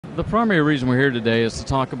The primary reason we're here today is to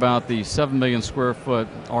talk about the 7 million square foot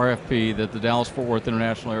RFP that the Dallas-Fort Worth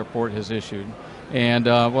International Airport has issued. And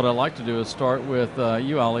what I'd like to do is start with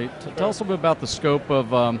you, Ali. Tell us a little bit about the scope of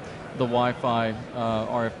the Wi-Fi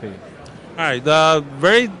RFP. All right,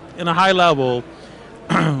 very in a high level,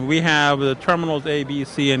 we have the terminals A, B,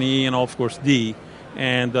 C, and E, and of course D.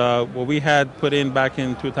 And what we had put in back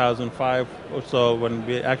in 2005 or so, when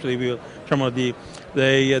we terminal D,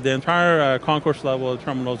 the entire concourse level of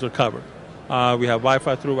terminals are covered. We have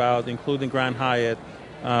Wi-Fi throughout, including Grand Hyatt,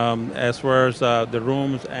 as far as the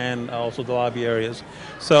rooms and also the lobby areas.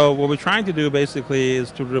 So what we're trying to do basically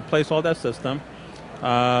is to replace all that system.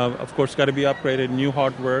 Of course, it's got to be upgraded, new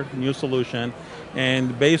hardware, new solution.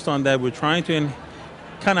 And based on that, we're trying to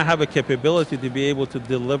kind of have a capability to be able to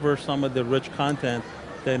deliver some of the rich content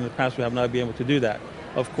that in the past we have not been able to do that.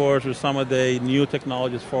 Of course, with some of the new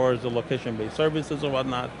technologies as far as the location-based services and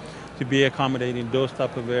whatnot, to be accommodating those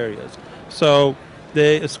type of areas. So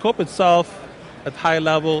the scope itself at high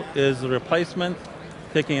level is the replacement,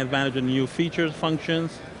 taking advantage of new features,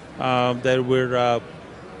 functions that we're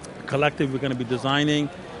collectively going to be designing.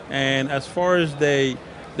 And as far as the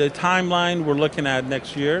timeline, we're looking at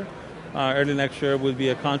next year. Early next year will be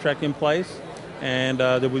a contract in place, and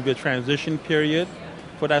there will be a transition period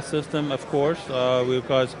for that system, of course,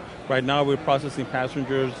 because right now we're processing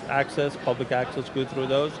passengers' access, public access, go through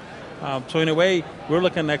those. So in a way, we're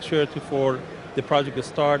looking next year for the project to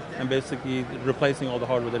start and basically replacing all the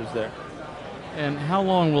hardware that is there. And how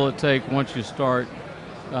long will it take once you start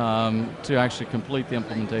to actually complete the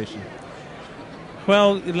implementation?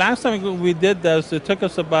 Well, last time we did this, it took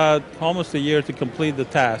us about almost a year to complete the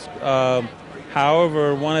task.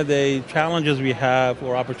 However, one of the challenges we have,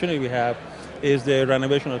 or opportunity we have, is the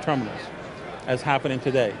renovation of terminals, as happening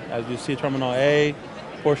today. As you see, Terminal A,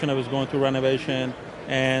 portion of it is going through renovation,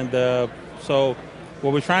 and so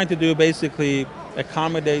what we're trying to do basically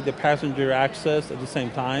accommodate the passenger access at the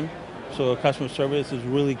same time. So customer service is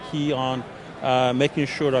really key on making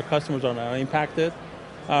sure our customers are not impacted.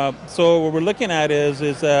 So what we're looking at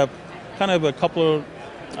is kind of a couple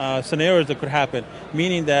of scenarios that could happen,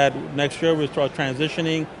 meaning that next year we'll start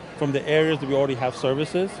transitioning from the areas that we already have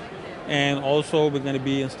services, and also we're going to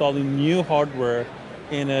be installing new hardware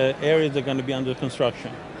in areas that are going to be under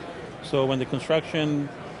construction. So when the construction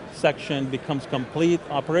section becomes complete,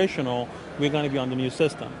 operational, we're going to be on the new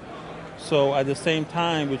system. So at the same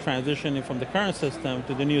time, we're transitioning from the current system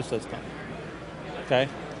to the new system. Okay?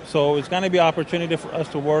 So it's going to be an opportunity for us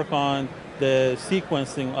to work on the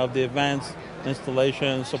sequencing of the events,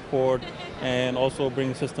 installation, support, and also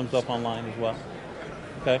bring systems up online as well.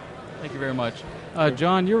 Okay? Thank you very much.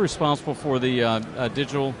 John, you're responsible for the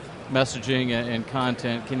digital messaging and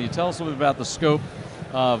content. Can you tell us a little bit about the scope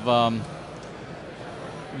of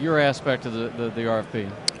your aspect of the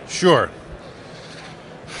RFP? Sure.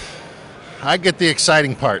 I get the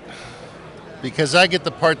exciting part, because I get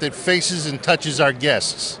the part that faces and touches our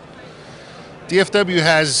guests. DFW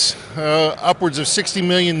has upwards of 60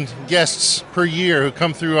 million guests per year who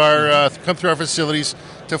come through our facilities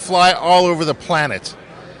to fly all over the planet.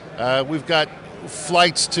 We've got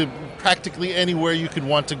flights to practically anywhere you could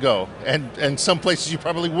want to go, and some places you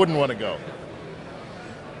probably wouldn't want to go.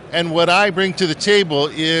 And what I bring to the table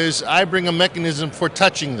is I bring a mechanism for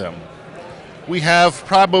touching them. We have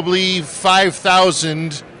probably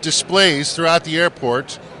 5,000 displays throughout the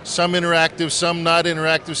airport, some interactive, some not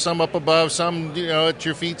interactive, some up above, some at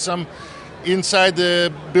your feet, some inside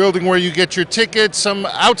the building where you get your ticket, some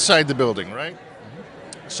outside the building, right?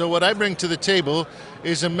 So what I bring to the table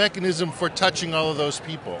is a mechanism for touching all of those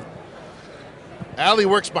people. Ali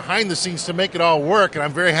works behind the scenes to make it all work, and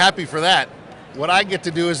I'm very happy for that. What I get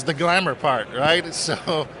to do is the glamour part, right?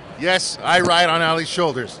 So, yes, I ride on Ali's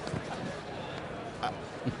shoulders.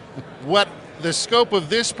 What the scope of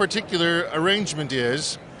this particular arrangement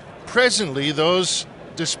is, presently those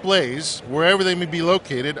displays, wherever they may be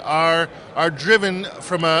located, are driven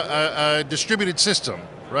from a distributed system,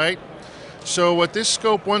 right? So what this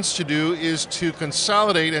scope wants to do is to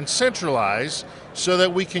consolidate and centralize so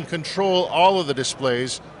that we can control all of the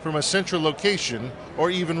displays from a central location, or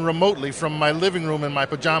even remotely from my living room in my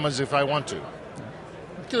pajamas if I want to.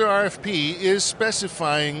 The particular RFP is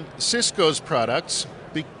specifying Cisco's products.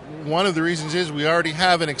 One of the reasons is we already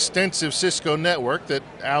have an extensive Cisco network that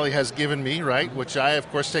Ali has given me, right, which I, of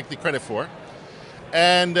course, take the credit for.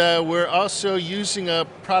 And we're also using a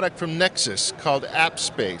product from Nexus called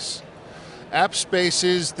AppSpace. AppSpace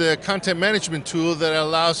is the content management tool that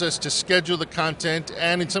allows us to schedule the content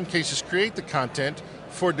and, in some cases, create the content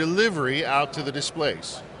for delivery out to the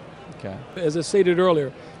displays. Okay. As I stated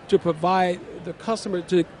earlier, to provide the customer,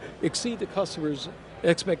 to exceed the customer's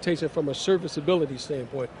expectation from a serviceability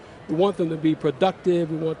standpoint. We want them to be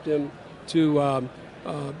productive. We want them to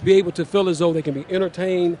be able to feel as though they can be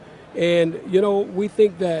entertained. And, we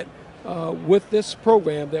think that with this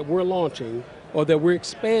program that we're launching, or that we're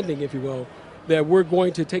expanding, if you will, that we're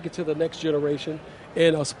going to take it to the next generation.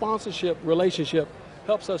 And a sponsorship relationship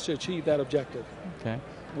helps us to achieve that objective. Okay.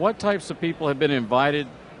 What types of people have been invited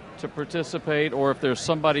to participate, or if there's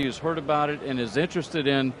somebody who's heard about it and is interested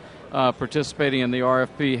in participating in the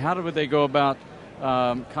RFP, how would they go about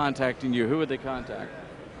contacting you? Who would they contact?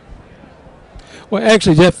 Well,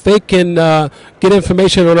 actually, Jeff, they can get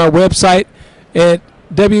information on our website at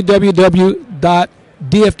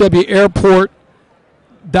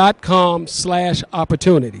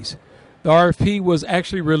www.dfwairport.com/opportunities. The RFP was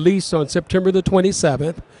actually released on September the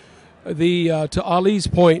 27th. To Ali's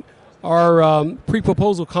point, our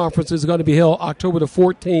pre-proposal conference is going to be held October the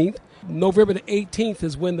 14th. November the 18th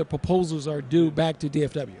is when the proposals are due back to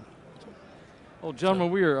DFW. Well,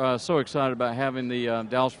 gentlemen, we are so excited about having the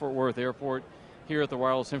Dallas-Fort Worth Airport here at the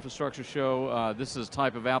Wireless Infrastructure Show. This is a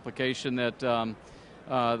type of application that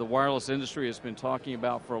the wireless industry has been talking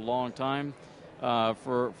about for a long time.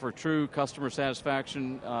 For true customer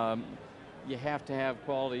satisfaction, you have to have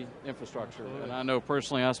quality infrastructure. And I know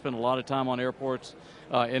personally I spend a lot of time on airports,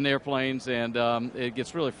 in airplanes, and it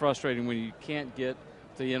gets really frustrating when you can't get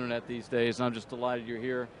to the internet these days. And I'm just delighted you're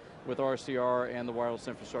here with RCR and the Wireless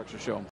Infrastructure Show.